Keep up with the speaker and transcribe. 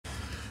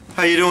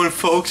How you doing,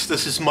 folks?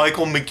 This is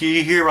Michael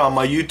McGee here on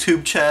my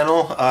YouTube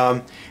channel.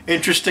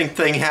 Interesting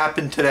thing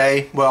happened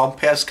today. Well,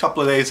 past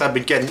couple of days I've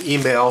been getting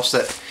emails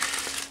that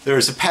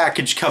there's a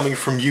package coming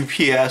from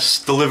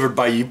UPS, delivered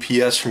by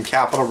UPS from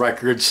Capitol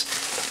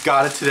Records.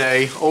 Got it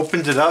today,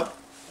 opened it up,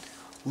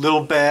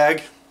 little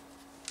bag,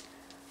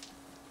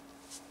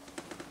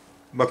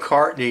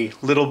 McCartney,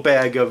 little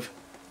bag of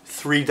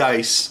 3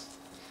 dice.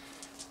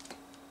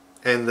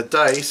 And the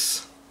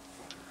dice,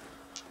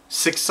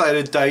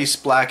 6-sided dice,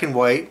 black and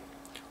white.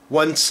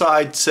 One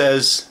side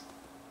says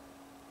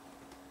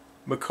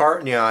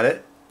McCartney on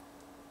it,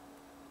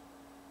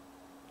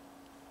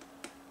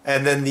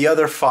 and then the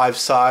other 5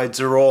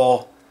 sides are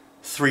all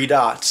 3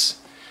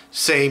 dots.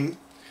 Same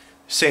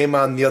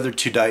on the other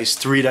 2 dice,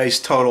 3 dice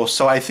total.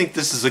 So I think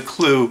this is a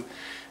clue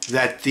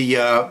that the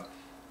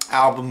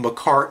album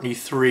McCartney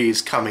III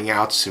is coming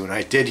out soon.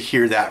 I did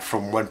hear that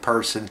from one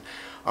person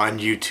on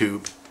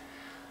YouTube,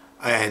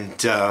 and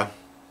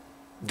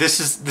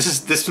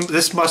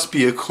this must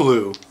be a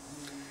clue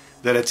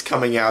that it's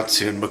coming out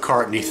soon.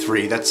 McCartney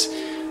III.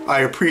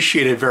 I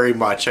appreciate it very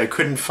much. I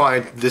couldn't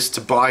find this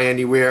to buy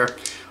anywhere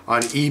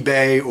on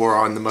eBay or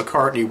on the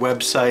McCartney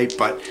website,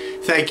 but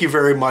thank you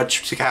very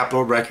much to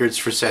Capitol Records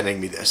for sending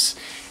me this.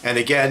 And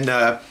again,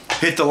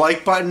 hit the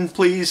like button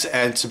please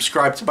and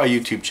subscribe to my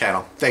YouTube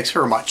channel. Thanks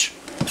very much.